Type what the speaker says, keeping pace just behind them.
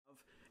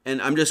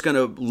And I'm just going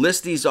to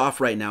list these off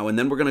right now, and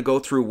then we're going to go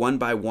through one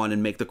by one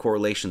and make the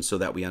correlations so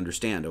that we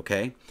understand,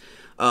 okay?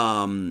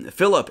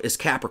 Philip is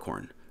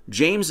Capricorn.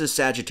 James is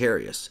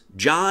Sagittarius.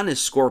 John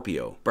is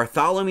Scorpio.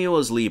 Bartholomew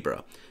is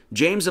Libra.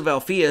 James of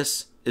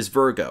Alphaeus is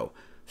Virgo.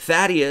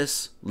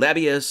 Thaddeus,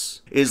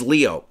 Lebbeus, is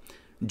Leo.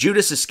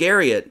 Judas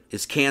Iscariot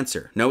is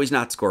Cancer. No, he's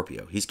not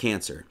Scorpio. He's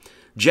Cancer.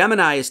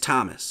 Gemini is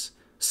Thomas.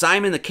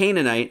 Simon the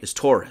Canaanite is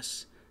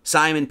Taurus.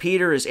 Simon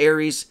Peter is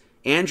Aries.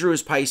 Andrew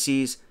is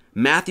Pisces.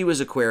 Matthew is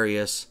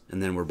Aquarius.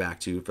 And then we're back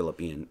to Philip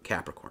being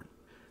Capricorn.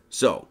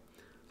 So,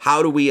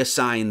 how do we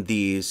assign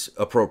these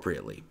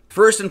appropriately?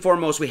 First and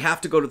foremost, we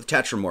have to go to the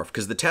tetramorph,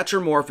 because the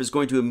tetramorph is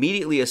going to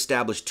immediately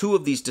establish two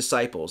of these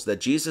disciples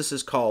that Jesus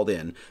has called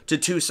in to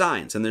two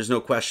signs, and there's no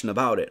question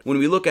about it. When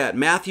we look at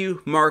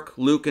Matthew, Mark,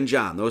 Luke, and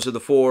John, those are the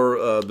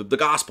four, the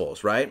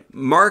Gospels, right?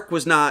 Mark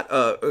was not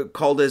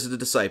called as a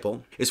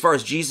disciple. As far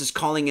as Jesus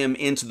calling him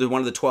into one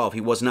of the 12,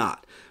 he was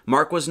not.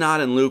 Mark was not,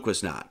 and Luke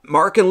was not.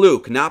 Mark and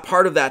Luke, not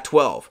part of that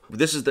 12.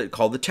 This is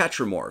called the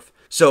tetramorph.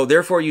 So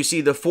therefore, you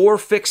see the four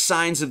fixed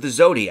signs of the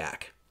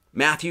zodiac: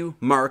 Matthew,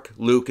 Mark,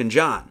 Luke, and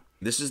John.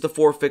 This is the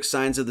four fixed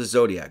signs of the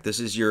zodiac. This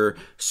is your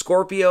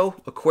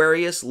Scorpio,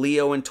 Aquarius,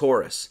 Leo, and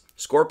Taurus.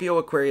 Scorpio,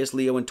 Aquarius,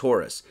 Leo, and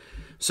Taurus.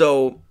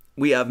 So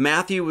we have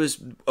Matthew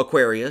is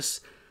Aquarius,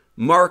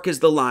 Mark is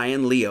the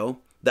lion, Leo,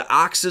 the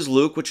ox is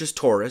Luke, which is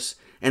Taurus,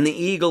 and the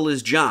eagle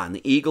is John.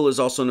 The eagle is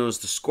also known as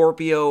the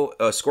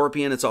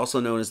scorpion. It's also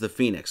known as the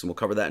phoenix, and we'll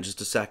cover that in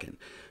just a second.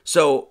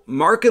 So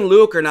Mark and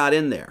Luke are not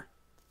in there.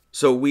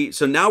 So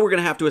now we're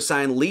going to have to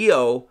assign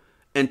Leo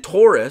and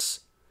Taurus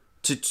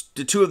to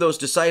two of those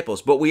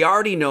disciples. But we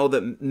already know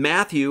that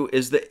Matthew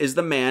is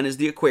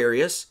the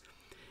Aquarius,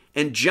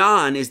 and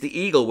John is the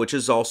eagle, which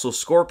is also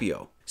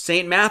Scorpio.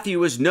 St.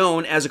 Matthew is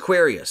known as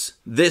Aquarius.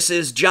 This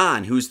is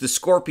John, who's the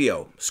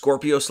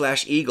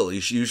Scorpio/eagle.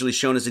 He's usually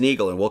shown as an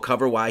eagle, and we'll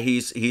cover why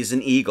he's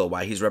an eagle,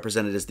 why he's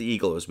represented as the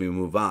eagle as we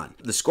move on.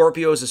 The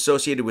Scorpio is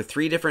associated with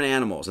three different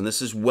animals, and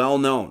this is well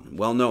known.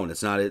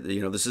 It's not,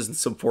 this isn't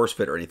some force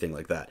fit or anything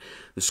like that.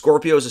 The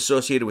Scorpio is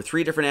associated with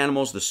three different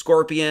animals: the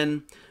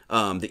scorpion,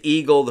 the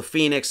eagle, the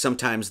phoenix,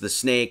 sometimes the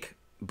snake,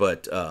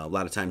 but a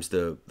lot of times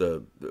the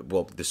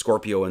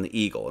Scorpio and the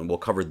eagle, and we'll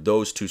cover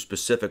those two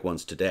specific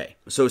ones today.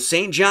 So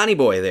St. Johnny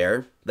Boy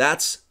there,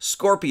 that's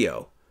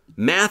Scorpio.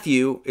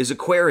 Matthew is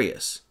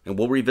Aquarius, and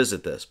we'll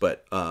revisit this,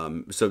 but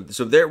so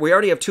there we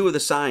already have two of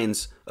the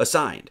signs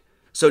assigned.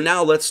 So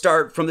now let's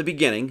start from the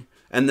beginning,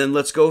 and then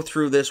let's go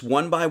through this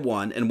one by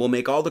one, and we'll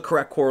make all the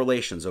correct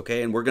correlations,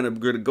 okay? And we're gonna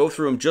go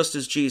through them just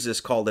as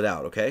Jesus called it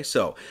out, okay?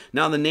 So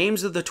now the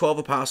names of the 12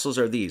 apostles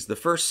are these. The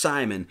first,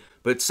 Simon,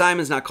 but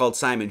Simon's not called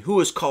Simon. Who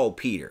is called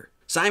Peter?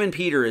 Simon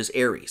Peter is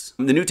Aries.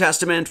 In the New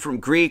Testament, from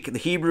Greek, the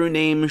Hebrew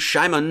name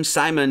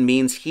Simon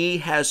means he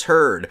has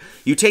heard.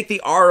 You take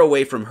the R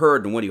away from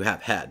heard, and what do you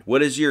have? Head.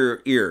 What is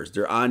your ears?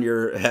 They're on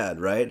your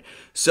head, right?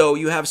 So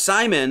you have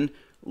Simon,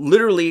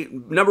 literally,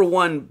 number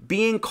one,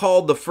 being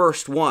called the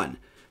first one.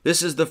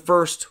 This is the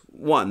first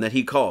one that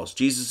he calls.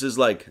 Jesus is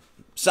like,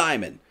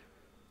 Simon,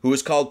 who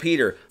is called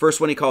Peter. First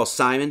one he calls,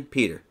 Simon,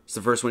 Peter. It's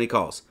the first one he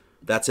calls.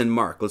 That's in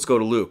Mark. Let's go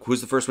to Luke. Who's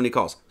the first one he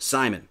calls?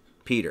 Simon,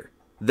 Peter.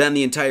 Then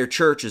the entire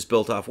church is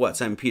built off what?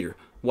 Simon Peter.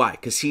 Why?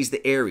 Because he's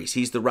the Aries.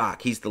 He's the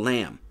rock. He's the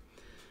lamb.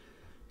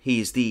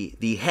 He's the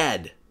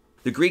head.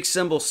 The Greek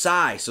symbol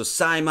psi, so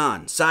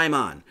Simon.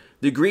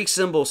 The Greek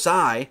symbol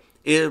psi,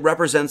 it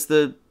represents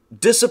the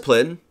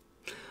discipline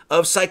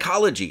of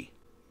psychology.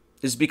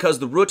 Is because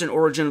the root and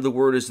origin of the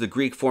word is the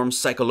Greek form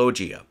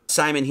psychologia.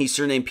 Simon, he's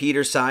surnamed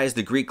Peter. Psi is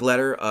the Greek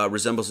letter,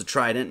 resembles a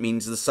trident,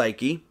 means the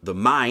psyche, the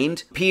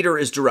mind. Peter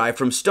is derived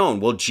from stone.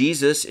 Well,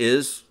 Jesus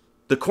is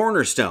the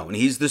cornerstone.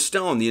 He's the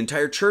stone. The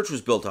entire church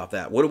was built off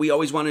that. What do we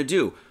always want to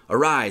do?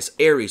 Arise,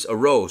 Aries,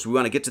 arose. We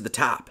want to get to the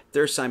top.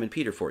 There's Simon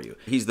Peter for you.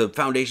 He's the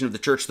foundation of the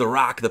church, the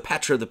rock, the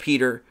Petra, the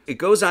Peter. It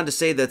goes on to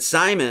say that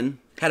Simon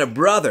had a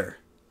brother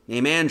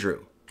named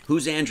Andrew.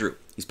 Who's Andrew?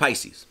 He's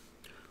Pisces.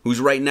 Who's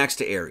right next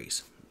to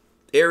Aries?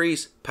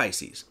 Aries,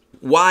 Pisces.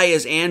 Why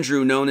is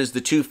Andrew known as the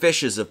two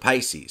fishes of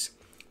Pisces?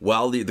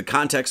 Well, the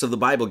context of the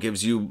Bible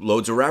gives you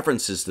loads of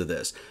references to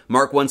this.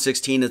 Mark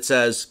 1:16, it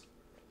says,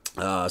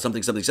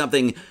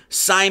 something.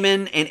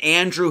 Simon and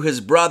Andrew,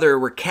 his brother,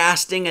 were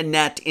casting a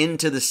net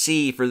into the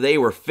sea, for they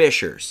were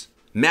fishers.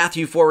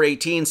 Matthew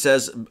 4:18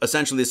 says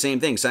essentially the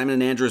same thing. Simon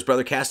and Andrew, his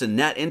brother, cast a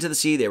net into the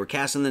sea. They were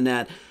casting the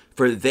net,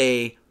 for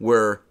they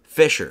were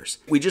fishers.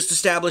 We just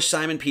established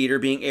Simon Peter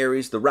being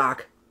Aries, the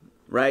rock,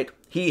 right?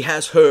 He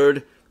has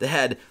heard, the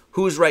head.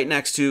 Who's right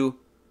next to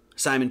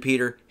Simon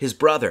Peter? His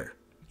brother.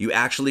 You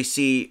actually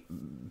see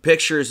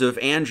pictures of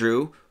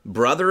Andrew,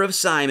 brother of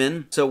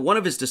Simon. So one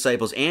of his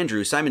disciples,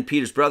 Andrew, Simon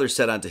Peter's brother,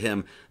 said unto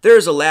him, There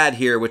is a lad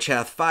here which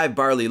hath 5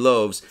 barley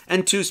loaves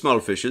and 2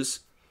 small fishes.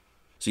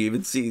 So you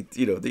even see,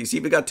 he's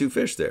even got 2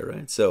 fish there,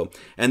 right? These are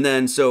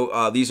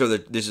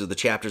the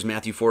chapters,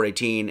 Matthew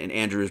 4:18, and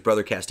Andrew, his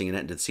brother, casting a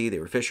net into the sea. They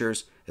were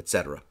fishers,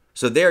 etc.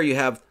 So there you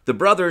have the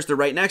brothers. They're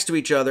right next to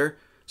each other.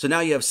 So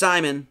now you have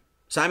Simon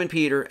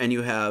Peter, and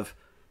you have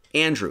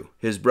Andrew,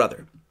 his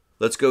brother.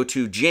 Let's go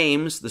to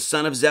James, the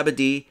son of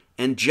Zebedee,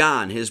 and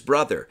John, his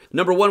brother.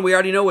 Number one, we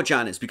already know what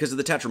John is because of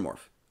the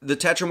tetramorph. The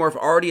tetramorph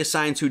already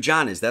assigns who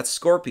John is. That's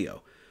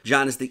Scorpio.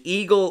 John is the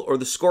eagle or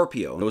the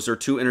Scorpio. Those are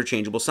two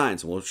interchangeable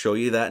signs. We'll show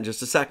you that in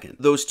just a second.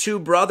 Those two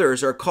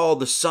brothers are called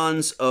the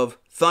sons of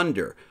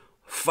thunder.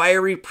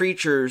 Fiery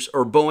preachers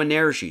or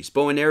Boanerges.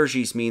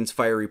 Boanerges means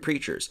fiery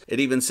preachers. It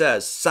even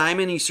says,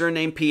 Simon, he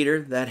surnamed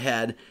Peter, that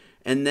head,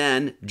 and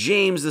then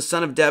James, the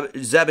son of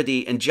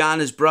Zebedee, and John,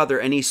 his brother,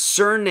 and he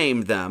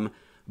surnamed them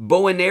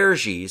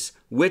Boanerges,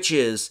 which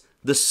is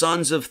the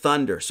sons of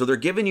thunder. So they're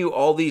giving you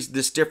all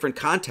this different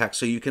context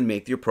so you can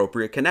make the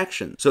appropriate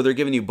connection. So they're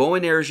giving you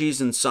Boanerges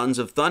and sons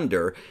of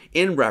thunder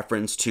in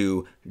reference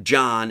to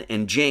John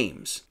and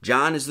James.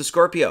 John is the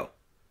Scorpio.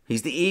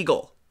 He's the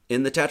eagle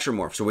in the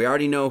tetramorph. So we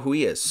already know who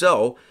he is.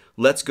 So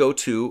let's go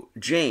to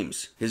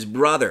James, his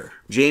brother.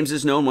 James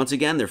is known, once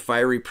again, they're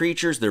fiery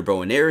preachers. They're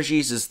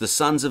Boanerges, is the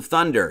sons of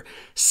thunder.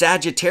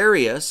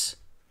 Sagittarius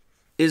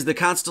is the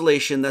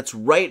constellation that's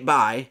right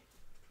by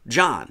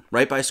John,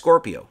 right by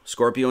Scorpio.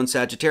 Scorpio and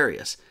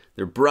Sagittarius.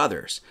 They're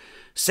brothers.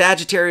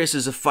 Sagittarius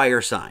is a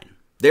fire sign.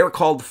 They were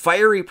called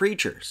fiery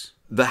preachers.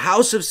 The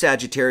house of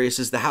Sagittarius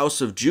is the house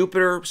of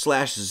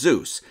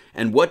Jupiter/Zeus.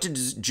 And what did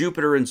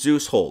Jupiter and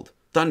Zeus hold?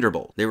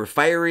 Thunderbolt. They were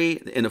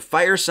fiery in a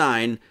fire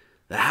sign.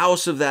 The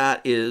house of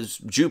that is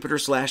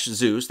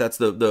Jupiter/Zeus. That's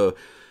the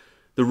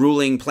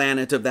ruling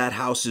planet of that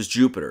house is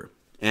Jupiter.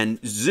 And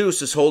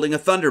Zeus is holding a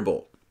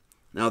thunderbolt.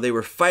 Now they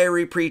were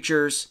fiery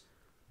preachers,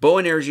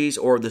 Boanerges,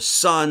 or the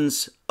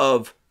sons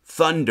of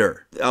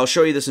thunder. I'll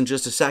show you this in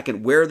just a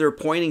second. Where they're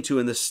pointing to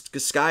in the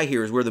sky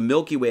here is where the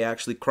Milky Way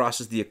actually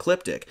crosses the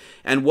ecliptic.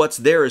 And what's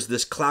there is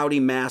this cloudy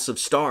mass of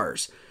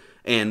stars.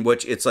 And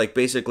which it's like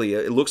basically,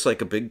 it looks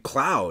like a big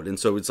cloud. And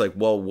so it's like,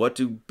 well, what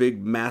do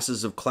big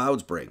masses of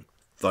clouds bring?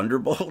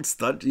 Thunderbolts,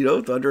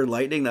 thunder and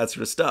lightning, that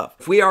sort of stuff.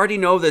 If we already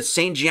know that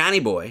St.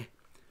 Johnny Boy,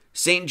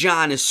 St.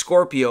 John is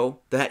Scorpio,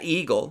 that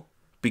eagle,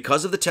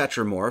 because of the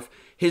tetramorph.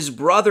 His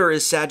brother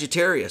is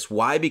Sagittarius.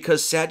 Why?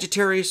 Because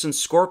Sagittarius and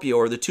Scorpio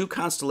are the two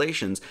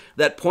constellations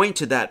that point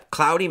to that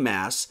cloudy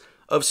mass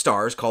of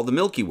stars called the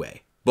Milky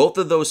Way. Both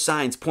of those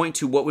signs point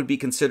to what would be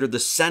considered the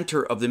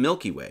center of the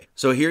Milky Way.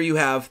 So here you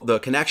have the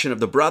connection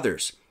of the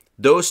brothers.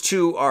 Those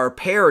two are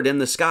paired in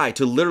the sky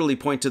to literally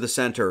point to the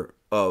center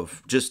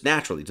of, just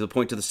naturally, to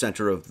point to the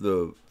center of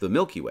the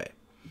Milky Way.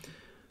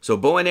 So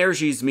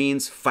Boanerges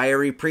means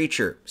fiery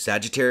preacher.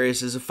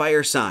 Sagittarius is a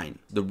fire sign.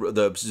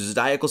 The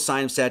zodiacal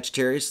sign of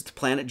Sagittarius is the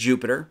planet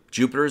Jupiter.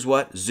 Jupiter is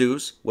what?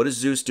 Zeus. What is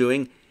Zeus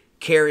doing?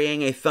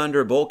 Carrying a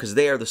thunderbolt, because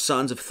they are the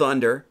sons of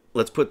thunder.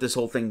 Let's put this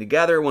whole thing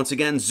together. Once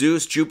again,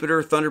 Zeus,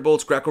 Jupiter,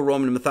 thunderbolts,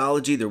 Greco-Roman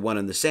mythology, they're one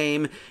and the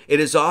same.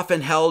 It is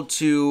often held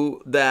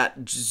to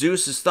that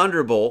Zeus's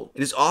thunderbolt,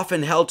 it is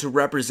often held to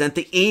represent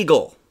the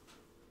eagle.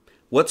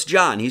 What's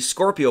John? He's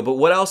Scorpio, but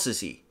what else is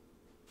he?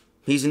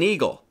 He's an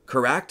eagle.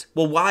 Correct?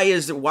 Well, why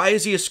is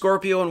he a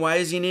Scorpio and why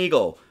is he an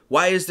eagle?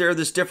 Why is there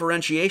this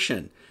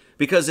differentiation?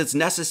 Because it's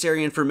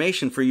necessary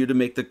information for you to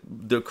make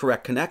the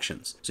correct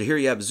connections. So here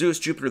you have Zeus,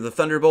 Jupiter, the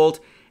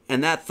thunderbolt,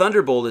 and that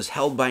thunderbolt is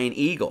held by an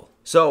eagle.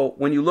 So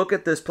when you look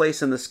at this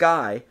place in the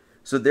sky,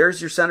 so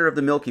there's your center of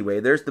the Milky Way.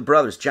 There's the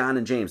brothers, John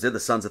and James. They're the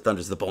sons of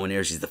thunder, the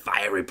Boanerges, the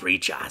fiery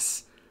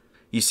preachers.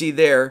 You see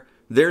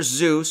there's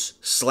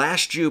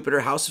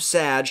Zeus/Jupiter, house of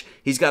Sag.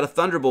 He's got a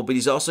thunderbolt, but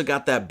he's also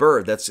got that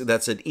bird. That's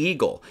an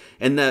eagle.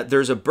 And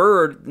there's a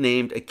bird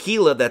named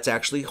Aquila that's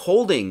actually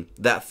holding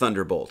that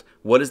thunderbolt.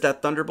 What is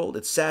that thunderbolt?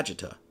 It's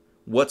Sagitta.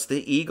 What's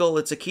the eagle?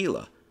 It's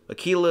Aquila.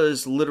 Aquila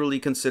is literally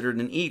considered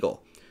an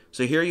eagle.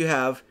 So here you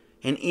have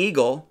an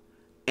eagle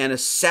and a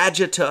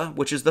Sagitta,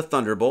 which is the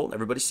thunderbolt.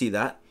 Everybody see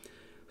that?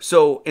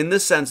 So in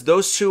this sense,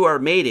 those two are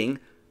mating.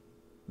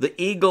 The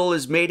eagle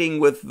is mating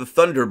with the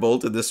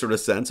thunderbolt in this sort of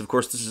sense. Of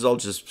course, this is all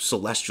just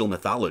celestial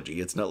mythology.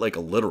 It's not like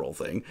a literal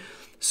thing.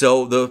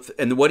 So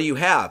and what do you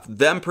have?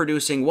 Them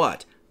producing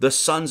what? The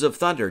sons of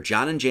thunder,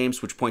 John and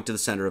James, which point to the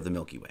center of the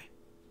Milky Way.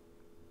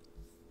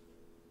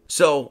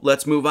 So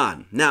let's move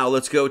on. Now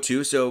let's go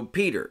to,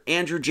 Peter,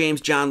 Andrew,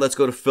 James, John, let's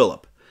go to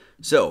Philip.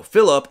 So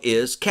Philip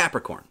is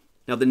Capricorn.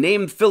 Now the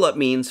name Philip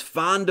means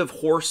fond of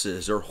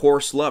horses or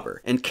horse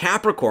lover. And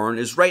Capricorn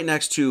is right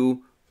next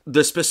to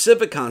the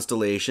specific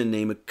constellation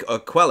named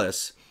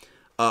Aquilus,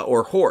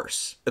 or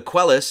horse.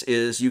 Aquilus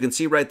is, you can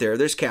see right there,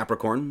 there's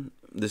Capricorn.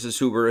 This is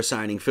who we're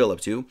assigning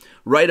Philip to.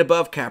 Right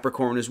above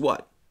Capricorn is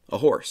what? A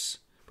horse.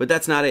 But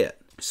that's not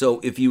it. So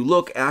if you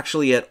look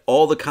actually at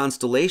all the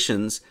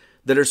constellations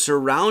that are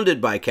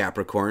surrounded by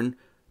Capricorn,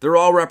 they're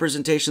all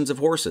representations of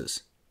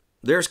horses.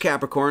 There's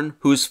Capricorn,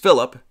 who's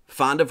Philip,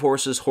 fond of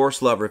horses,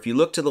 horse lover. If you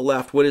look to the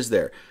left, what is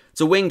there?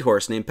 It's a winged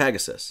horse named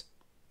Pegasus.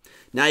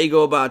 Now you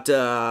go about,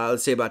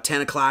 let's say about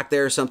 10 o'clock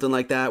there, something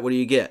like that. What do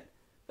you get?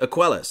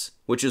 Aquilus,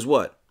 which is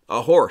what?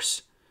 A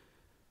horse.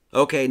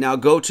 Okay, now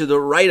go to the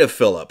right of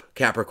Philip,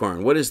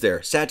 Capricorn. What is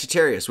there?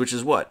 Sagittarius, which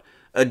is what?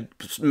 A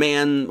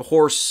man,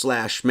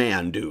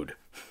 horse/man dude.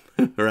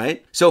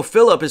 Right? So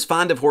Philip is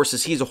fond of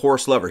horses. He's a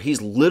horse lover.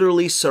 He's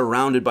literally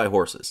surrounded by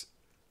horses.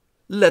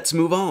 Let's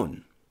move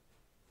on.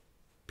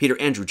 Peter,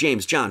 Andrew,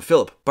 James, John,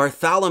 Philip,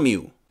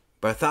 Bartholomew.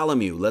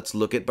 Bartholomew. Let's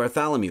look at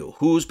Bartholomew.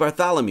 Who's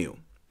Bartholomew?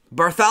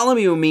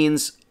 Bartholomew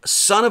means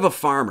son of a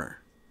farmer,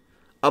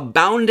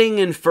 abounding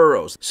in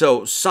furrows.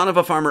 So, son of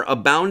a farmer,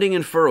 abounding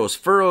in furrows.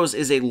 Furrows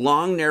is a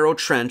long, narrow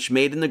trench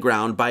made in the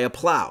ground by a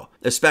plow,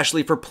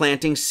 especially for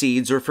planting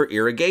seeds or for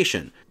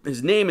irrigation.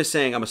 His name is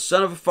saying, I'm a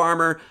son of a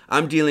farmer.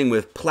 I'm dealing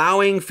with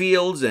plowing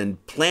fields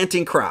and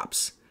planting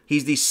crops.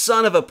 He's the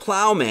son of a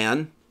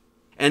plowman,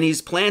 and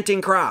he's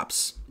planting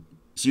crops.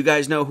 So you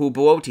guys know who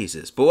Boaz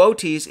is.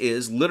 Boaz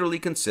is literally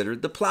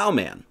considered the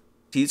plowman.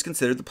 He's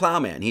considered the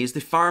plowman. He's the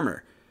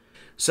farmer.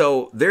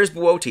 So there's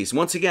Boaz.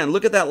 Once again,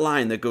 look at that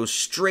line that goes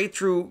straight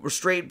through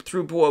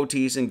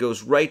Boaz and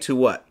goes right to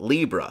what?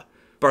 Libra.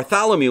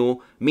 Bartholomew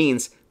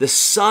means the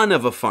son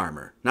of a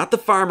farmer, not the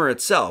farmer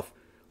itself.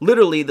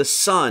 Literally the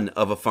son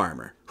of a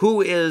farmer.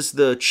 Who is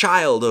the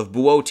child of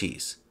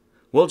Boaz?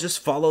 Well, just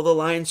follow the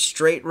line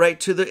straight right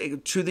to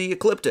the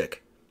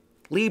ecliptic.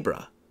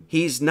 Libra.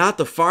 He's not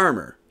the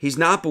farmer. He's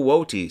not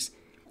Boaz.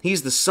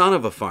 He's the son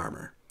of a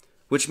farmer.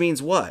 Which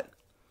means what?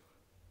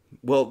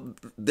 Well,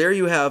 there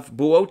you have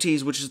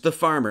Boaz, which is the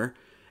farmer.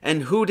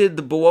 And who did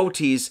the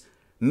Boaz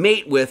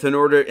mate with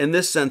in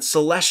this sense,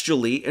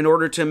 celestially, in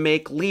order to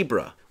make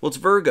Libra? Well, it's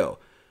Virgo.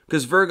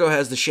 Because Virgo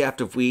has the shaft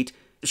of wheat.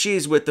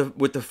 She's with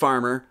the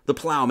farmer, the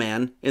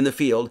plowman in the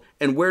field.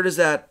 And where does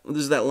that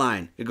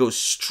line? It goes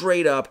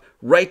straight up,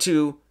 right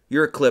to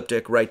your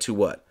ecliptic, right to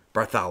what?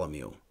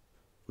 Bartholomew,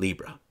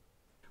 Libra.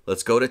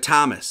 Let's go to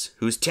Thomas.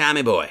 Who's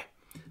Tommy boy?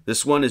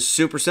 This one is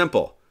super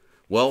simple.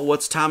 Well,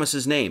 what's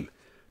Thomas's name?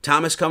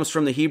 Thomas comes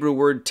from the Hebrew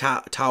word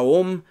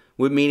ta'om,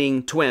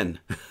 meaning twin.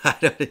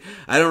 I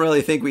don't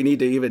really think we need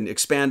to even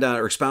expound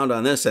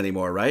on this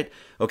anymore, right?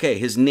 Okay,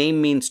 his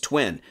name means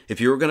twin. If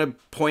you were going to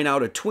point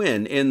out a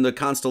twin in the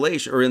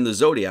constellation or in the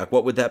zodiac,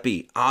 what would that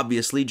be?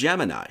 Obviously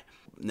Gemini.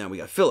 Now we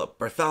got Philip,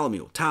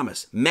 Bartholomew,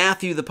 Thomas,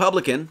 Matthew the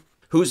publican.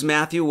 Who's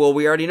Matthew? Well,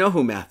 we already know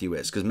who Matthew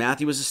is because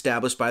Matthew was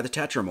established by the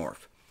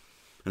tetramorph,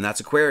 and that's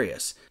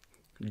Aquarius.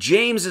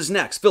 James is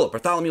next. Philip,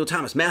 Bartholomew,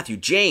 Thomas, Matthew,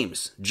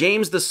 James.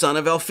 James the son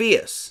of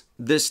Alphaeus.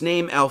 This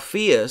name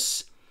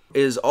Alphaeus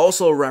is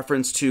also a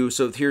reference to,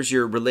 so here's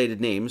your related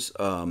names.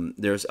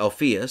 There's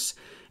Alphaeus.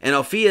 And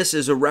Alphaeus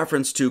is a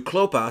reference to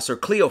Clopas or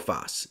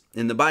Cleophas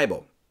in the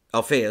Bible.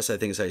 Alphaeus, I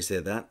think is how you say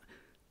that.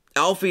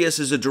 Alphaeus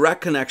is a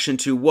direct connection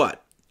to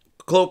what?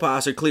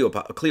 Clopas or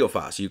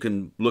Cleophas. You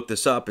can look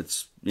this up.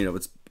 It's a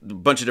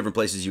bunch of different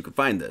places you can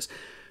find this.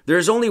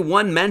 There's only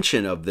one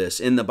mention of this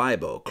in the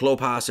Bible,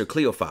 Clopas or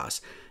Cleophas.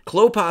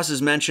 Clopas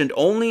is mentioned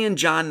only in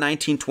John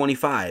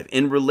 19:25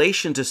 in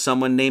relation to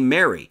someone named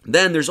Mary.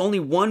 Then there's only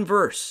one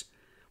verse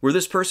where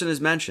this person is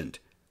mentioned.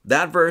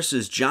 That verse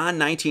is John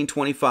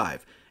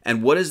 19:25.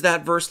 And what is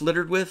that verse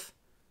littered with?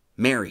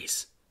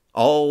 Marys.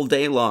 All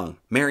day long.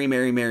 Mary,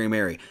 Mary, Mary,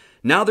 Mary.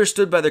 Now there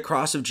stood by the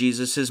cross of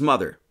Jesus his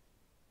mother,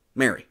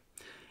 Mary,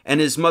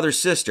 and his mother's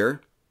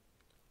sister,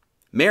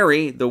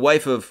 Mary, the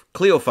wife of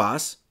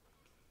Cleophas,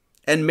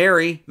 and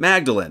Mary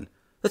Magdalene.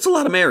 That's a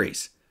lot of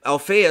Marys.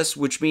 Alphaeus,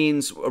 which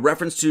means a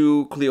reference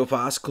to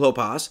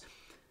Cleopas,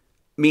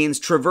 means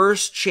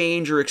traverse,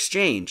 change, or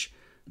exchange.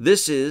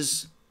 This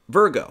is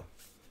Virgo.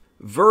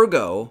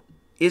 Virgo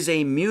is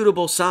a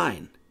mutable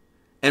sign.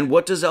 And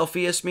what does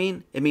Alphaeus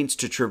mean? It means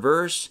to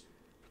traverse,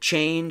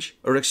 change,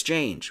 or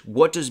exchange.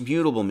 What does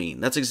mutable mean?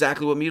 That's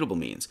exactly what mutable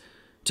means.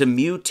 To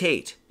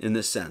mutate in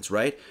this sense,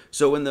 right?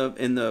 So in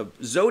the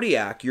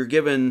zodiac, you're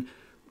given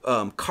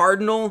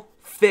cardinal,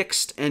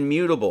 fixed, and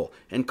mutable.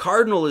 And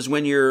cardinal is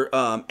when you're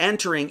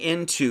entering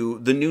into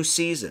the new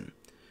season.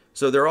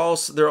 So they're all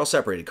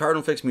separated.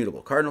 Cardinal, fixed,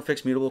 mutable. Cardinal,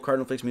 fixed, mutable.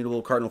 Cardinal, fixed,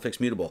 mutable. Cardinal,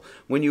 fixed, mutable.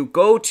 When you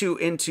go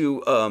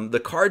into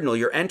the cardinal,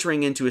 you're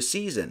entering into a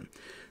season.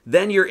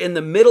 Then you're in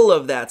the middle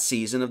of that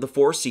season of the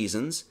 4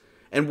 seasons.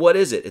 And what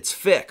is it? It's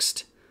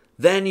fixed.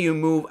 Then you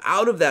move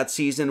out of that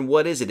season.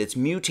 What is it? It's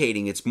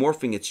mutating. It's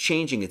morphing. It's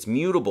changing. It's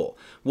mutable.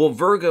 Well,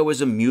 Virgo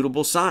is a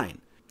mutable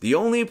sign. The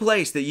only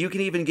place that you can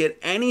even get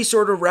any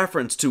sort of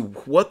reference to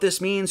what this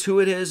means,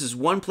 who it is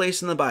one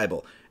place in the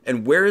Bible.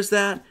 And where is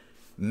that?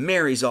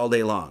 Mary's all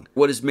day long.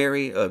 What is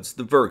Mary? It's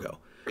the Virgo.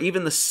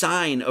 Even the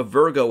sign of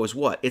Virgo is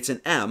what? It's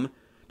an M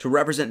to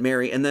represent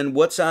Mary. And then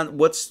what's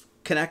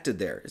connected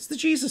there? It's the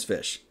Jesus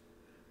fish.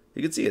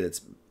 You can see it.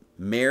 It's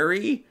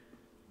Mary,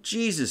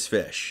 Jesus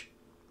fish.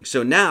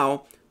 So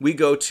now we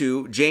go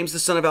to James the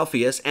son of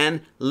Alphaeus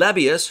and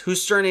Lebbeus,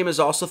 whose surname is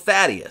also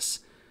Thaddeus.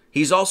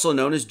 He's also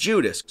known as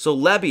Judas. So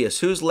Lebbeus,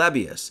 who's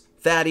Lebbeus?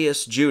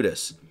 Thaddeus,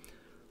 Judas.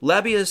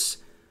 Lebbeus,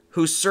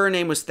 whose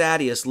surname was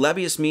Thaddeus,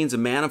 Lebbeus means a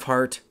man of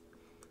heart,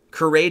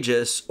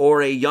 courageous,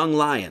 or a young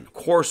lion. Of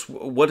course,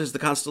 what is the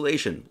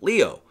constellation?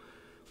 Leo.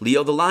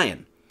 Leo the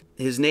lion.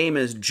 His name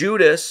is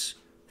Judas,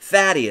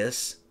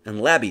 Thaddeus,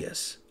 and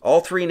Lebbeus. All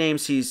 3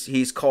 names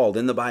he's called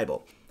in the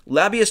Bible.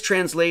 Lebbeus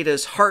translates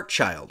as heart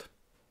child.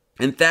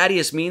 And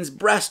Thaddeus means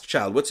breast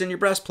child. What's in your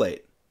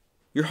breastplate?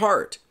 Your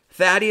heart.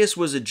 Thaddeus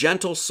was a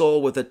gentle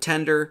soul with a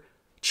tender,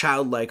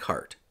 childlike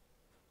heart.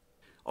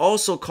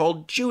 Also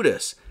called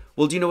Judas.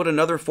 Well, do you know what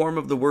another form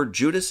of the word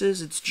Judas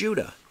is? It's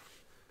Judah.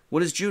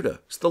 What is Judah?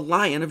 It's the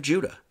Lion of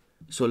Judah.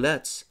 So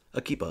let's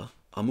keep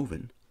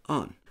moving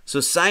on. So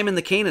Simon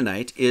the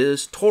Canaanite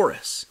is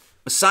Taurus.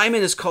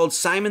 Simon is called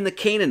Simon the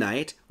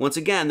Canaanite. Once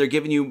again, they're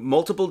giving you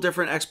multiple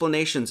different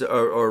explanations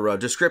or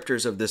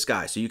descriptors of this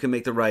guy, so you can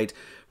make the right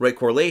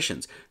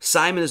correlations.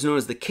 Simon is known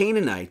as the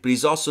Canaanite, but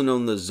he's also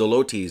known as the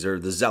Zelotes, or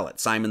the Zealot,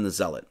 Simon the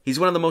Zealot. He's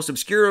one of the most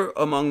obscure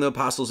among the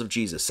apostles of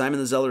Jesus. Simon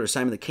the Zealot, or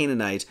Simon the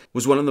Canaanite,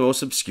 was one of the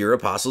most obscure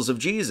apostles of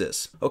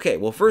Jesus. Okay,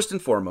 well, first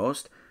and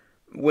foremost,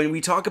 when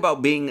we talk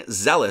about being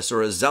zealous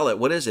or a zealot,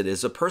 what is it?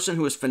 It's a person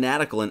who is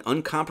fanatical and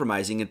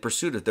uncompromising in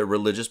pursuit of their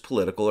religious,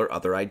 political, or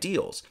other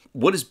ideals.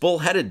 What does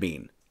bullheaded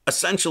mean?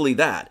 Essentially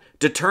that.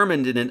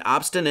 Determined in an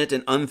obstinate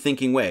and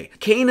unthinking way.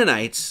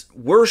 Canaanites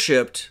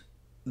worshipped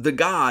the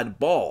god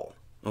Baal,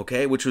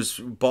 okay, which was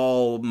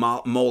Baal,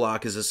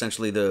 Moloch is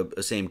essentially the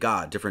same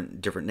god,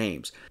 different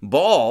names.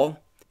 Baal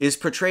is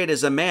portrayed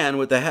as a man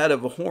with the head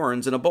of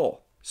horns and a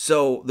bull.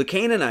 So the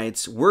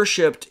Canaanites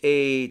worshipped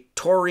a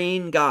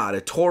taurine god,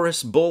 a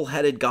Taurus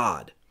bull-headed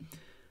god.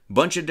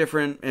 Bunch of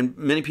different, and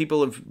many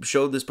people have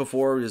showed this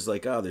before, is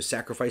like, oh, they're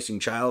sacrificing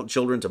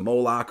children to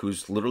Moloch,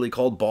 who's literally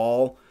called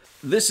Baal.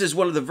 This is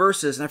one of the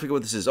verses, and I forget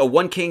what this is. Oh,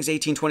 1 Kings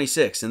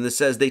 18:26, and this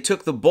says, they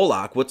took the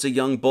bullock. What's a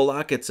young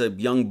bullock? It's a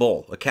young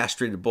bull, a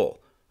castrated bull,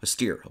 a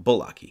steer, a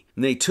bullocky.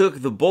 And they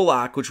took the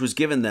bullock which was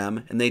given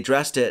them, and they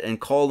dressed it and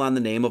called on the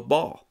name of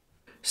Baal.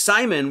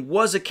 Simon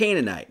was a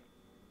Canaanite.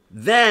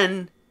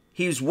 Then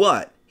he's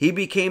what? He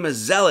became a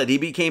zealot. He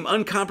became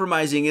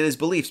uncompromising in his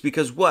beliefs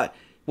because what?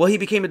 Well, he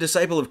became a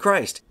disciple of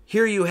Christ.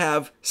 Here you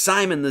have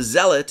Simon the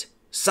Zealot,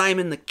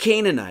 Simon the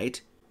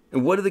Canaanite.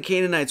 And what do the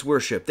Canaanites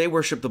worship? They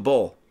worship the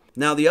bull.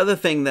 Now, the other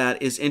thing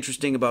that is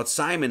interesting about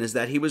Simon is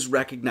that he was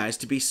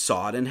recognized to be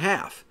sawed in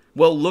half.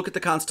 Well, look at the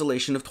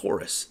constellation of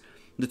Taurus.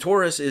 The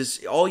Taurus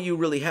is, all you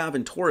really have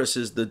in Taurus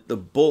is the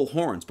bull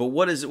horns. But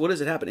what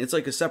does it happen? It's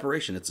like a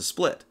separation. It's a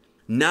split.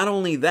 Not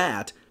only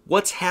that,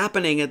 what's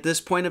happening at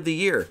this point of the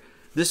year?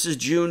 This is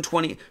June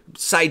 20,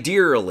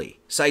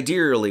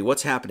 sidereally,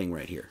 what's happening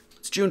right here?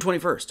 It's June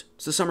 21st.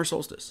 It's the summer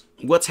solstice.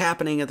 What's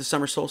happening at the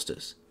summer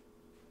solstice?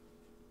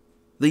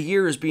 The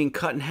year is being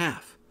cut in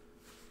half.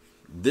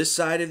 This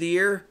side of the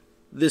year,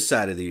 this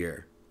side of the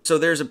year. So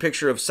there's a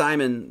picture of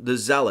Simon the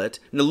Zealot.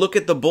 Now look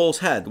at the bull's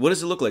head. What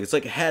does it look like? It's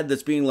like a head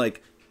that's being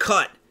like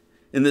cut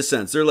in this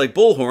sense. They're like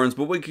bull horns,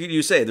 but what could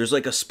you say? There's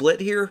like a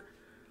split here.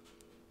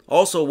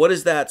 Also, what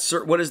is that?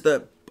 What is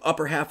the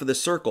upper half of the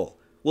circle?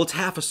 Well, it's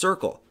half a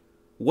circle.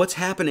 What's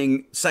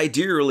happening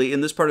sidereally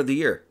in this part of the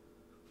year?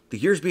 The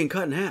year's being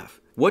cut in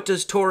half. What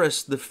does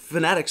Taurus, the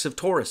fanatics of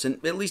Taurus,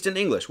 and at least in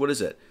English, what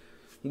is it?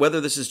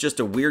 Whether this is just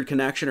a weird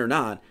connection or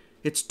not,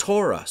 it's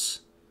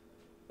Taurus,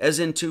 as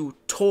in to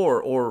tore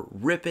or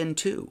rip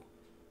into,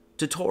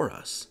 to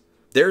Taurus.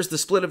 There's the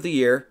split of the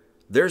year.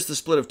 There's the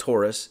split of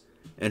Taurus.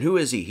 And who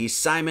is he? He's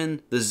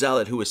Simon the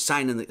Zealot, who is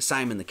Simon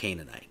the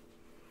Canaanite.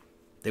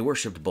 They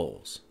worshipped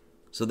bulls.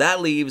 So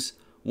that leaves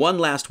one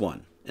last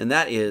one, and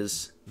that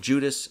is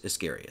Judas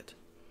Iscariot.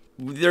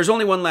 There's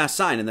only one last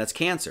sign, and that's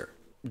Cancer.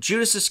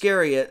 Judas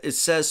Iscariot, it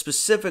says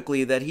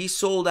specifically that he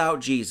sold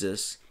out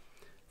Jesus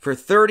for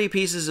 30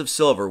 pieces of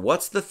silver.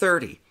 What's the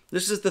 30?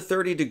 This is the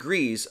 30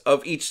 degrees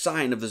of each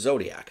sign of the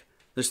Zodiac.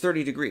 There's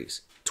 30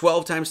 degrees.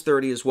 12 times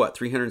 30 is what?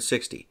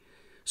 360.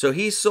 So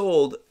he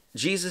sold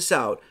Jesus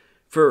out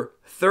for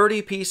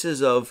 30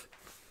 pieces of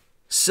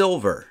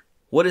silver.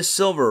 What is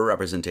silver a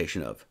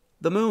representation of?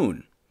 The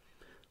moon.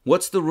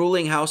 What's the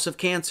ruling house of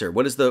Cancer?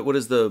 What is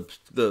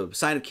the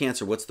sign of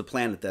Cancer? What's the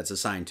planet that's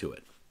assigned to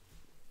it?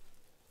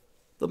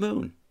 The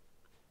moon.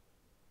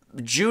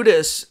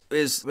 Judas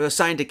is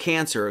assigned to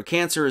Cancer.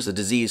 Cancer is a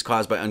disease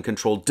caused by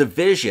uncontrolled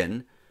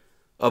division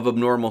of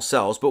abnormal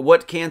cells. But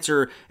what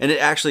cancer, and it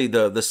actually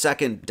the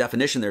second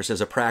definition there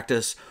says a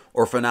practice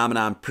or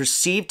phenomenon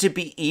perceived to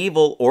be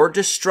evil or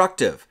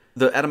destructive.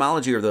 The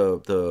etymology or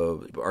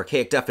the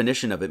archaic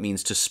definition of it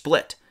means to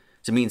split.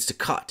 It means to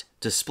cut,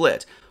 to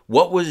split.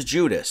 What was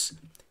Judas?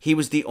 He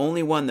was the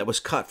only one that was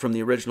cut from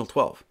the original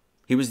 12.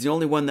 He was the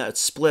only one that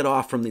split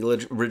off from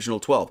the original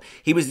 12.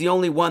 He was the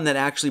only one that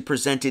actually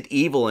presented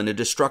evil and a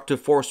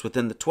destructive force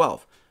within the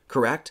 12.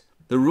 Correct?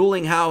 The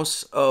ruling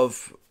house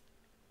of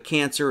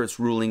Cancer, its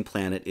ruling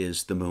planet,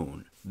 is the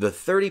moon. The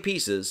 30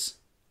 pieces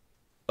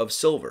of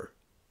silver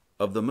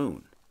of the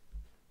moon.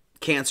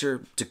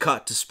 Cancer, to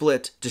cut, to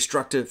split,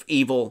 destructive,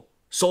 evil,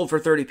 sold for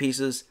 30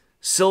 pieces,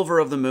 silver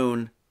of the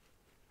moon.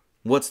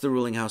 What's the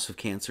ruling house of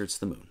Cancer? It's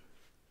the moon.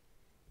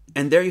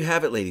 And there you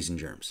have it, ladies and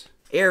germs.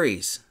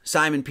 Aries,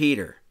 Simon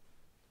Peter.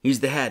 He's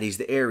the head, he's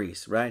the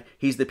Aries, right?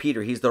 He's the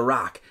Peter, he's the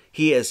rock.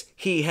 He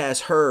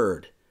has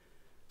heard.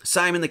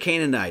 Simon the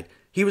Canaanite.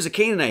 He was a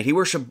Canaanite.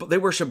 They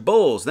worship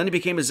bulls. Then he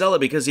became a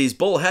zealot because he's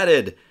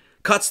bull-headed.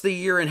 Cuts the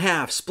year in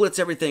half, splits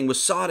everything,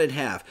 was sawed in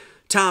half.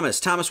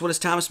 Thomas, what does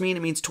Thomas mean?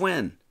 It means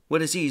twin.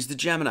 What is he? He's the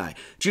Gemini.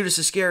 Judas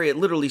Iscariot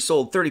literally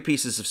sold 30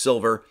 pieces of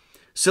silver.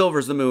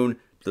 Silver's the moon.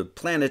 The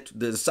planet,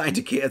 the sign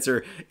to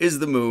Cancer, is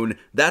the moon.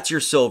 That's your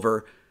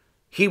silver.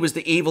 He was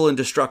the evil and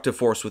destructive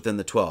force within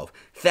the 12.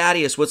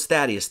 Thaddeus, what's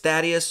Thaddeus?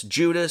 Thaddeus,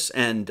 Judas,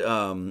 and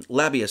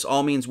Lebbeus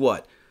all means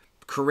what?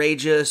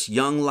 Courageous,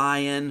 young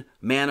lion,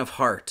 man of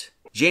heart.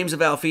 James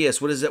of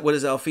Alphaeus, what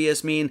does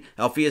Alphaeus mean?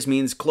 Alphaeus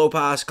means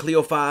Clopas,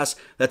 Cleophas.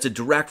 That's a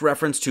direct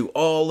reference to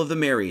all of the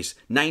Marys.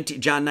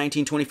 John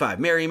 19:25.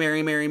 Mary,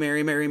 Mary, Mary,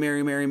 Mary, Mary,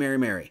 Mary, Mary, Mary,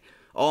 Mary.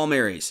 All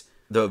Marys.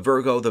 The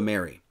Virgo, the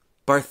Mary.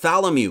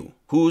 Bartholomew.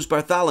 Who's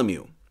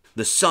Bartholomew?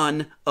 The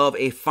son of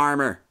a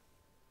farmer.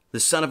 The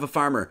son of a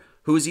farmer.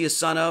 Who's he a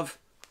son of?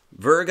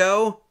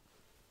 Virgo?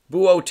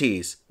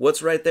 Boötes.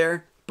 What's right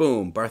there?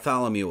 Boom,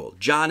 Bartholomew.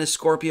 John is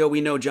Scorpio.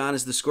 We know John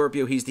is the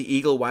Scorpio. He's the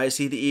eagle. Why is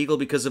he the eagle?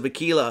 Because of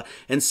Aquila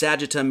and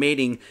Sagitta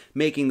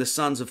making the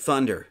sons of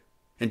thunder.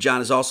 And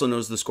John is also known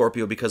as the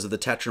Scorpio because of the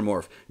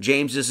tetramorph.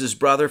 James is his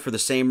brother for the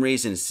same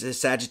reason.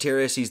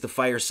 Sagittarius, he's the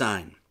fire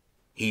sign.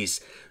 He's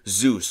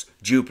Zeus.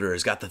 Jupiter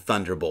has got the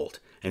thunderbolt.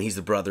 And he's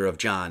the brother of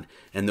John.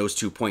 And those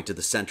two point to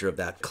the center of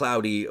that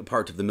cloudy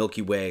part of the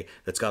Milky Way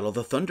that's got all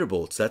the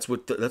thunderbolts. That's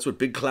what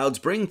big clouds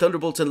bring,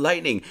 thunderbolts and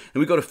lightning.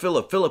 And we go to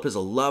Philip. Philip is a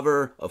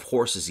lover of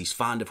horses. He's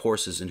fond of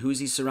horses. And who's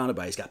he surrounded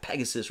by? He's got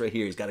Pegasus right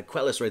here. He's got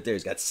Aquilus right there.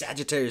 He's got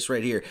Sagittarius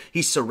right here.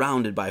 He's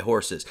surrounded by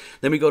horses.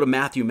 Then we go to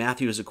Matthew.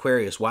 Matthew is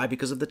Aquarius. Why?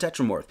 Because of the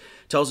tetramorph.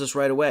 Tells us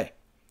right away.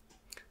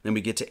 Then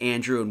we get to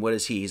Andrew, and what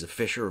is he? He's a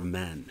fisher of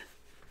men.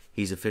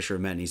 He's a fisher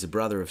of men. He's the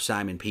brother of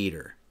Simon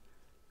Peter.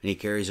 And he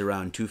carries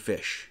around 2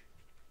 fish.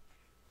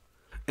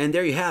 And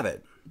there you have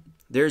it.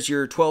 There's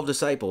your 12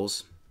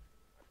 disciples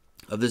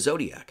of the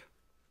Zodiac.